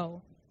can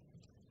grow.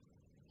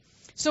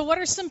 So what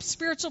are some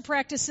spiritual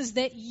practices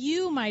that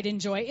you might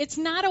enjoy? It's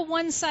not a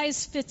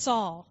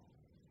one-size-fits-all.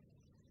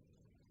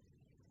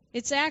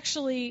 It's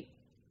actually,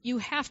 you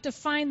have to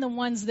find the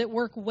ones that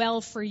work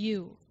well for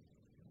you.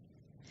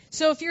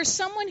 So if you're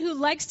someone who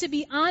likes to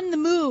be on the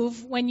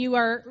move when you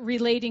are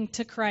relating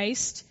to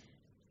Christ,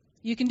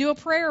 you can do a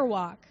prayer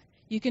walk.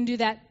 You can do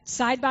that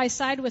side by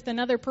side with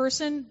another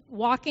person,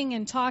 walking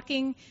and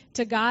talking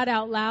to God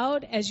out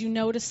loud as you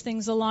notice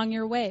things along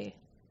your way.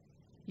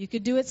 You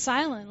could do it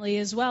silently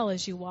as well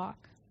as you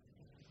walk.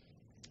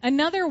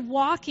 Another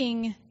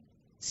walking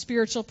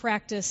spiritual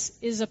practice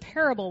is a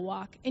parable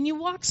walk. And you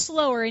walk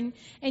slower and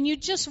you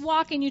just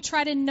walk and you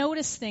try to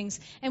notice things.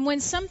 And when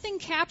something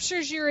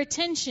captures your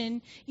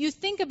attention, you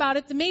think about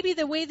it maybe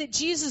the way that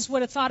Jesus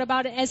would have thought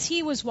about it as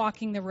he was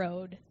walking the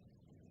road.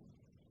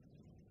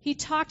 He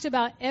talked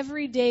about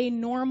everyday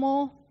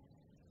normal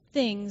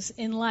things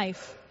in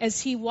life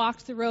as he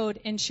walked the road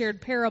and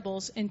shared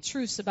parables and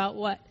truths about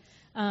what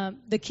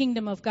the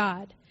kingdom of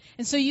God.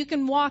 And so you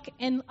can walk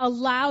and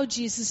allow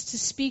Jesus to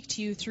speak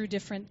to you through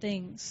different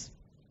things.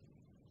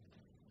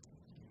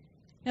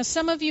 Now,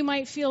 some of you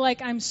might feel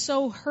like I'm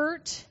so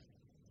hurt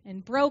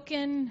and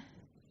broken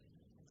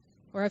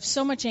or I have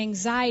so much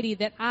anxiety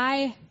that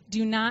I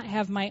do not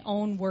have my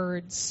own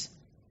words.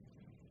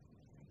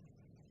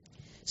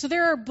 So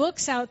there are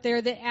books out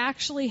there that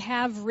actually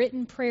have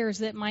written prayers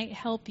that might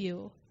help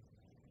you.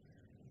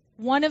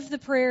 One of the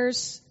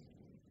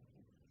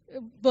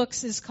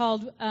books is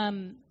called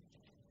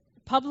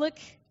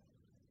Public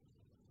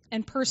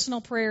and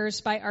Personal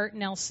Prayers by Art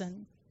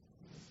Nelson.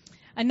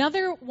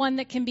 Another one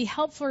that can be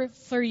helpful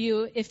for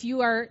you if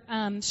you are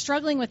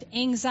struggling with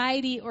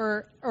anxiety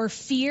or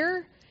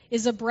fear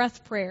is a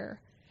breath prayer.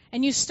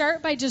 And you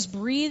start by just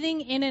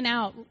breathing in and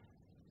out,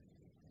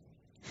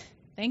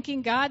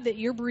 thanking God that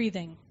you're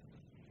breathing.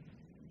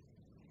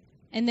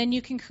 And then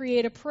you can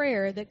create a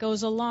prayer that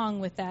goes along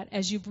with that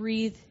as you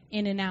breathe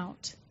in and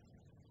out.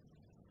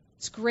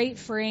 It's great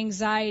for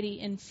anxiety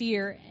and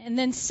fear. And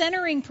then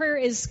centering prayer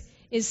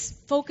is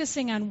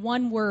focusing on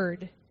one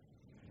word: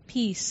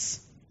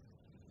 peace,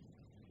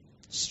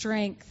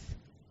 strength,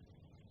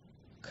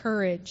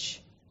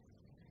 courage,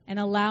 and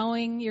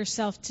allowing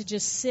yourself to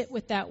just sit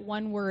with that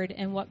one word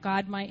and what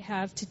God might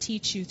have to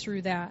teach you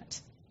through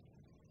that.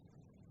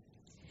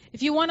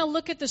 If you want to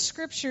look at the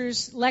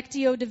scriptures,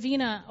 Lectio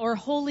Divina, or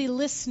holy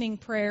listening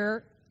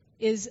prayer,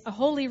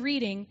 holy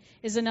reading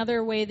is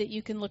another way that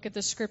you can look at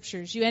the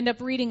scriptures. You end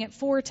up reading it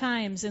 4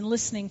 times and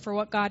listening for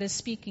what God is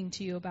speaking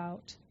to you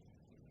about.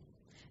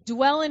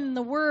 Dwell in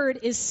the Word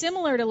is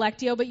similar to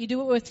Lectio, but you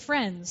do it with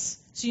friends.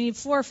 So you need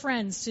 4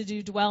 friends to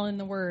do Dwell in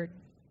the Word.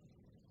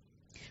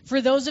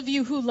 For those of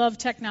you who love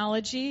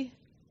technology,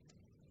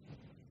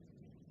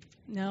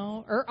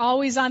 or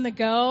always on the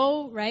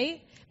go,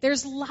 right?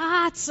 There's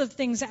lots of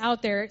things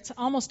out there. It's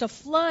almost a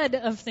flood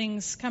of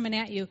things coming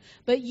at you.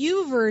 But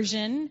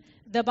YouVersion,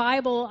 the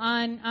Bible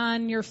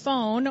on your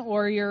phone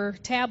or your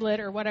tablet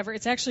or whatever,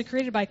 it's actually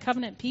created by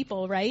covenant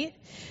people, right?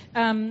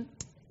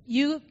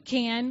 You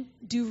can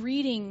do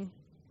reading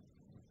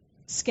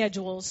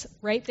schedules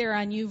right there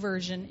on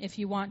YouVersion if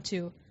you want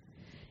to.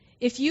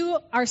 If you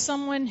are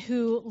someone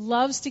who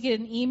loves to get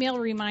an email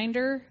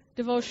reminder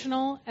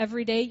devotional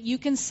every day, you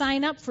can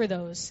sign up for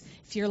those.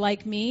 If you're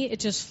like me, it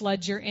just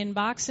floods your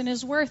inbox and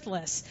is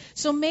worthless.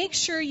 So make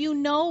sure you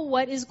know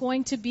what is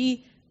going to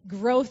be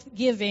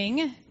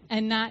growth-giving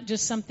and not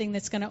just something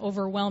that's going to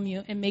overwhelm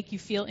you and make you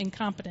feel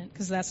incompetent,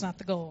 because that's not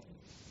the goal.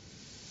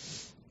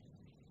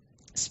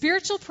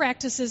 Spiritual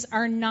practices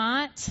are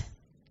not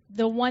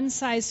the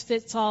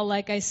one-size-fits-all,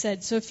 like I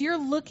said. So if you're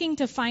looking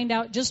to find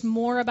out just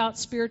more about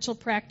spiritual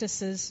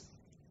practices,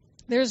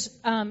 there's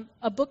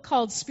a book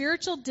called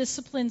Spiritual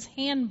Disciplines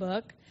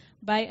Handbook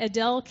by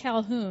Adele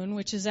Calhoun,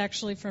 which is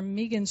actually from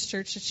Megan's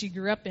church that she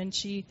grew up in.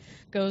 She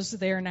goes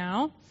there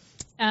now.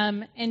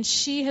 And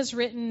she has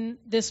written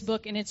this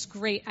book, and it's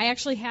great. I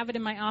actually have it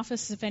in my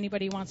office if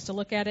anybody wants to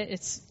look at it.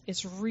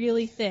 It's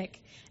really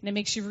thick, and it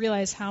makes you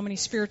realize how many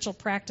spiritual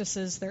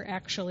practices there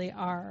actually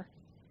are.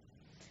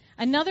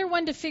 Another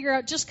one to figure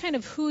out just kind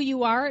of who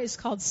you are is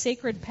called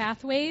Sacred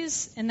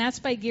Pathways, and that's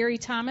by Gary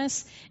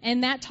Thomas.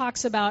 And that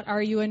talks about,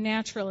 are you a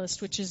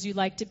naturalist, which is you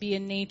like to be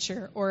in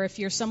nature, or if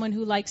you're someone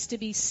who likes to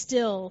be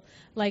still,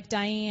 like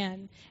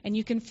Diane. And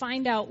you can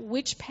find out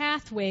which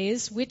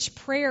pathways, which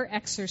prayer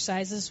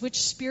exercises,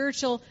 which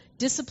spiritual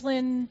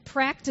discipline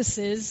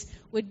practices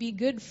would be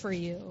good for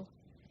you.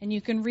 And you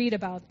can read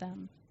about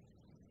them.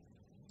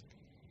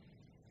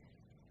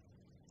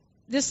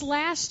 This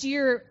last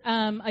year,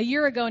 a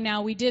year ago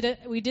now, we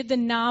did the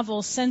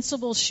novel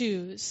Sensible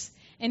Shoes.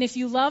 And if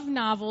you love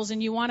novels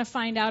and you want to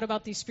find out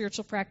about these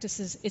spiritual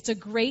practices, it's a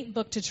great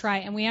book to try.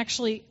 And we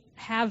actually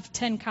have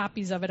 10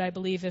 copies of it, I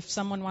believe. If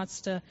someone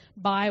wants to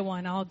buy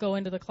one, I'll go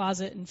into the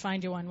closet and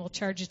find you one. We'll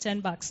charge you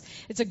 $10.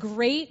 It's a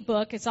great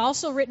book. It's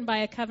also written by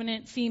a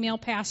covenant female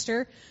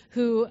pastor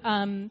who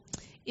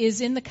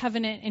is in the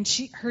covenant,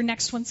 and her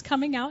next one's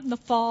coming out in the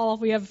fall.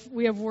 We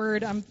have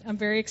word. I'm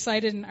very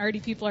excited, and already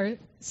people are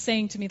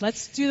saying to me,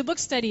 let's do the book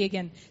study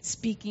again.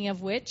 Speaking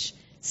of which,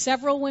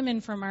 several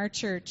women from our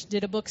church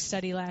did a book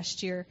study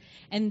last year,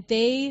 and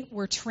they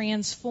were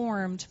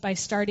transformed by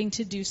starting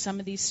to do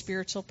some of these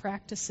spiritual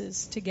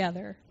practices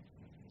together.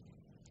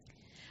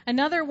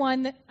 Another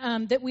one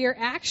that we are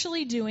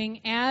actually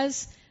doing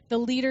as the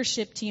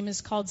leadership team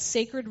is called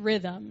Sacred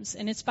Rhythms,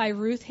 and it's by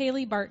Ruth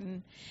Haley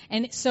Barton.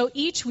 And so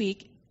each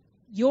week,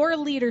 your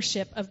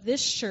leadership of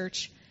this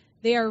church,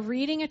 they are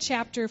reading a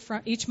chapter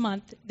from each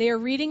month. They are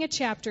reading a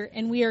chapter,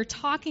 and we are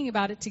talking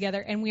about it together,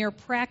 and we are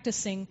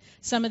practicing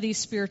some of these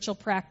spiritual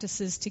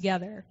practices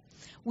together.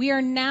 We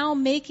are now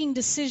making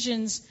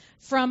decisions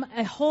from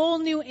a whole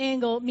new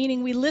angle,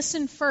 meaning we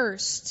listen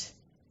first,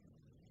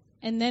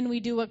 and then we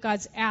do what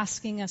God's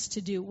asking us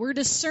to do. We're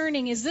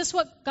discerning, is this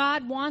what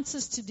God wants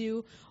us to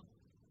do,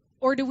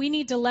 or do we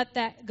need to let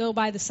that go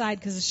by the side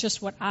because it's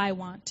just what I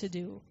want to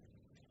do?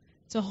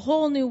 It's a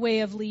whole new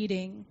way of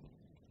leading.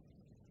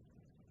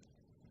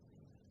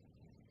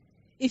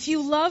 If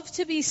you love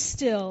to be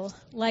still,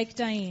 like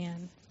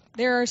Diane,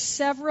 there are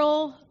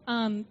several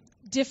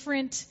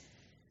different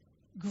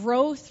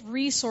growth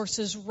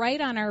resources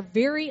right on our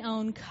very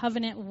own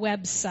Covenant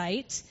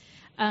website.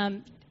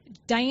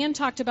 Diane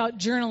talked about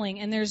journaling,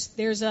 and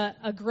there's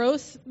a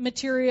growth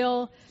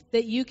material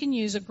that you can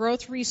use, a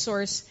growth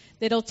resource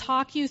that'll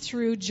talk you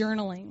through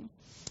journaling.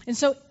 And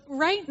so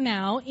right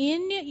now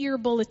in your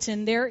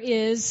bulletin there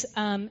is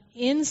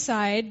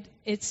inside,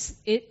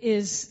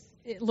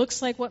 it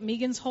looks like what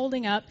Megan's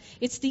holding up.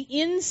 It's the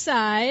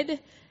inside,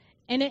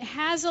 and it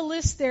has a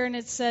list there, and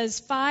it says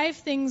 5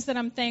 things that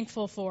I'm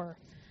thankful for.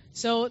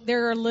 So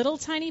there are little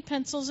tiny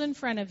pencils in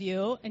front of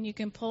you, and you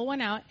can pull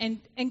one out and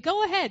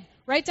go ahead.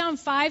 Write down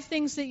 5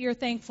 things that you're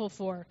thankful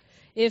for.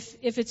 If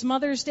it's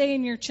Mother's Day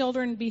and your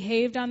children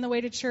behaved on the way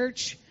to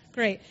church,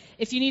 great.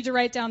 If you need to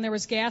write down there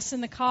was gas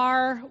in the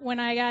car when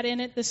I got in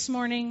it this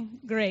morning,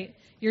 great.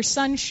 Your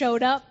son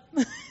showed up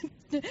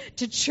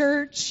to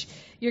church.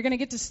 You're going to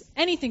get to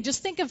anything.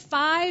 Just think of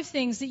 5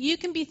 things that you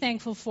can be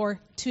thankful for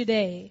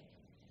today.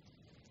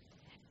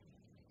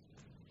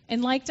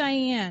 And like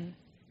Diane,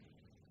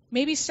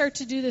 maybe start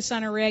to do this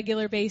on a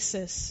regular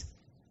basis.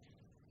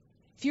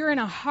 If you're in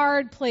a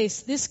hard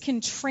place, this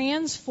can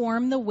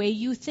transform the way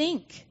you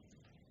think.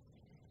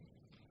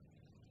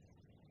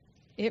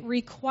 It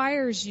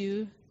requires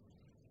you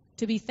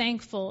to be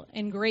thankful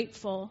and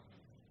grateful.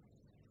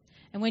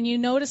 And when you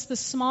notice the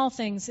small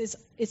things,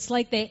 it's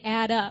like they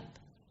add up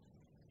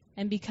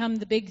and become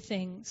the big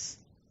things.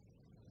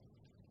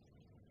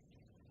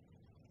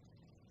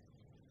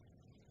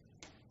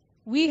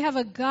 We have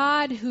a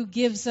God who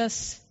gives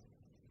us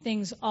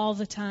things all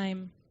the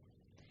time.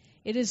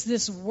 It is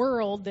this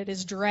world that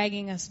is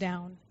dragging us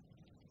down.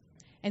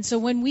 And so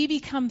when we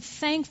become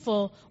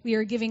thankful, we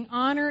are giving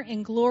honor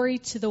and glory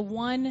to the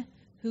one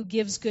who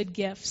gives good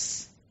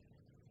gifts.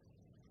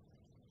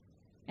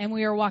 And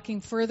we are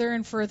walking further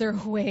and further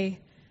away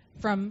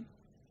from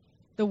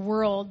the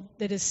world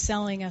that is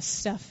selling us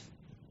stuff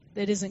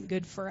that isn't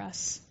good for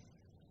us,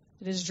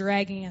 that is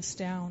dragging us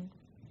down.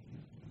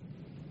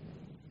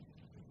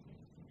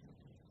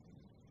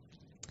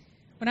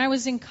 When I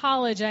was in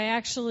college, I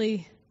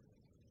actually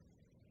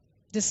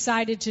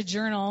decided to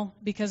journal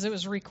because it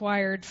was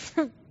required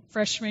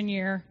freshman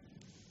year.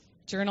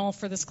 Journal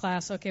for this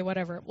class, okay,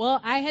 whatever.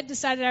 Well, I had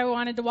decided I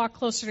wanted to walk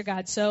closer to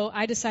God, so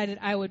I decided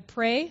I would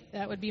pray.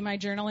 That would be my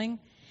journaling.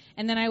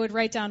 And then I would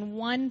write down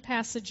one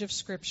passage of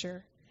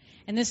Scripture.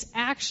 And this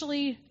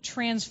actually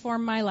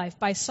transformed my life.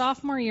 By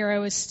sophomore year, I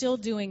was still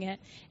doing it,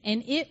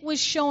 and it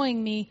was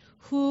showing me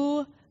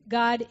who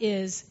God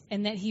is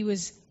and that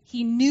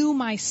He knew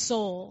my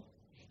soul.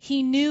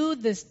 He knew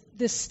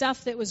the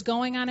stuff that was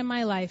going on in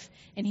my life,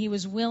 and He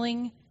was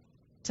willing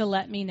to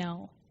let me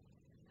know.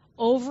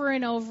 Over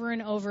and over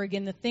and over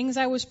again, the things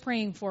I was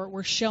praying for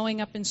were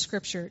showing up in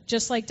Scripture,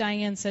 just like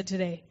Diane said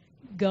today.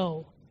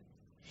 Go.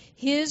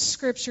 His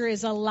Scripture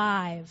is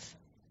alive,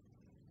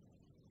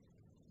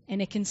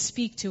 and it can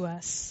speak to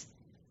us.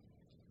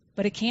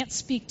 But it can't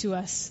speak to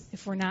us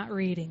if we're not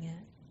reading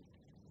it.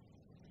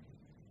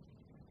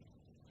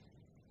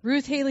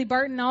 Ruth Haley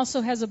Barton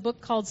also has a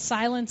book called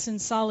Silence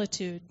and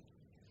Solitude.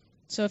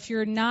 So if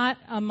you're not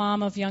a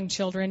mom of young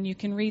children, you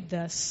can read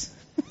this.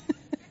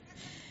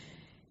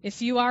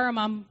 If you are a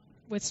mom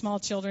with small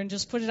children,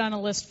 just put it on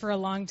a list for a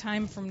long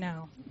time from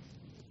now.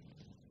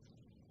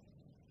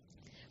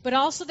 But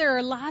also there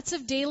are lots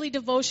of daily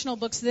devotional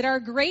books that are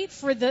great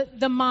for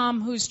the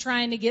mom who's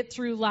trying to get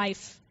through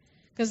life,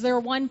 because they're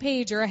 1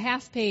 page or a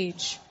half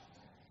page.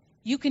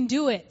 You can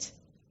do it,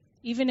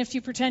 even if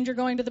you pretend you're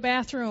going to the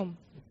bathroom.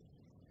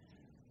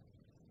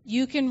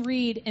 You can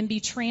read and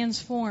be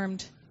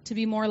transformed to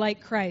be more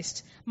like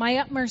Christ. My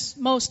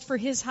Utmost for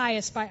His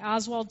Highest by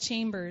Oswald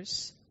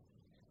Chambers.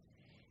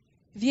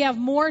 If you have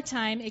more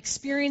time,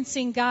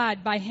 Experiencing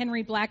God by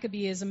Henry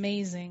Blackaby is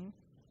amazing.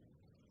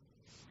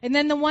 And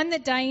then the one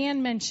that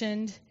Diane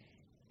mentioned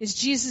is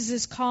Jesus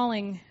is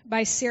Calling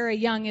by Sarah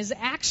Young, is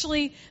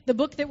actually the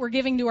book that we're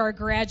giving to our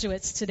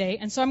graduates today.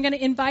 And so I'm going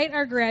to invite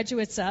our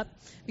graduates up,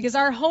 because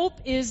our hope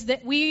is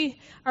that we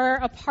are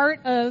a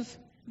part of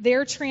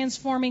their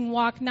transforming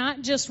walk,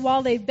 not just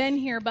while they've been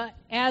here, but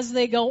as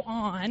they go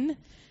on.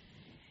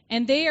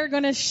 And they are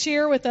going to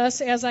share with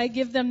us, as I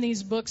give them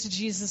these books,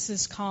 Jesus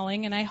is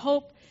Calling. And I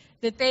hope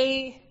that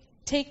they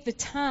take the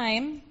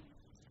time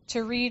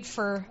to read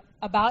for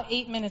about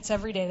 8 minutes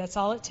every day. That's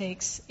all it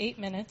takes, 8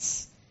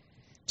 minutes,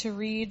 to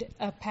read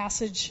a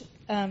passage.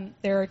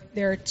 There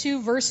are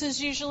 2 verses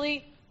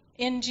usually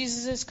in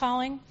Jesus is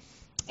Calling.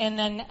 And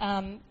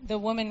then the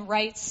woman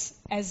writes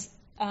as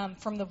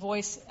from the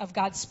voice of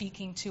God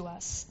speaking to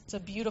us. It's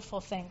a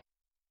beautiful thing.